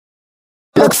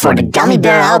Look for the Gummy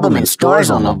Bear album in stores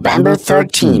on November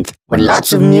 13th with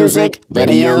lots of music,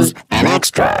 videos, and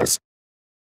extras.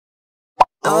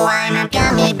 Oh, I'm a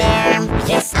gummy bear.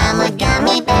 Yes, I'm a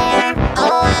gummy bear.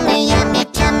 Oh, I'm a yummy,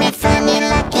 tummy, funny,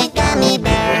 lucky gummy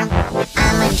bear.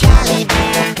 I'm a jolly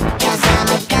bear, 'cause I'm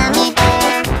a gummy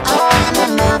bear. Oh, I'm a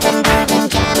moving, grooving,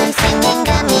 jamming, singing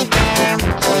gummy bear.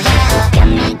 Oh, yeah.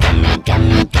 Gummy, gummy,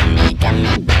 gummy, gummy,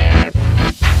 gummy bear.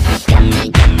 Gummy,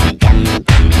 gummy, gummy,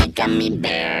 gummy, gummy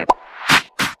bear.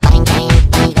 Bang, bang,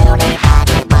 bang, doody,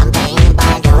 body, bum, bang,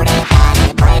 bang, doody, body,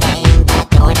 bang, bang,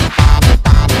 doody, body,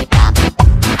 body, bum.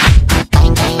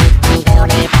 Bang, bang, bang,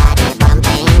 doody, body, bum,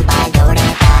 bang, bang, doody,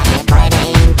 body, bang,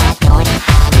 bang, doody,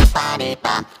 body, body,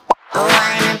 bum. Oh,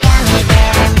 I'm a gummy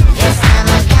bear.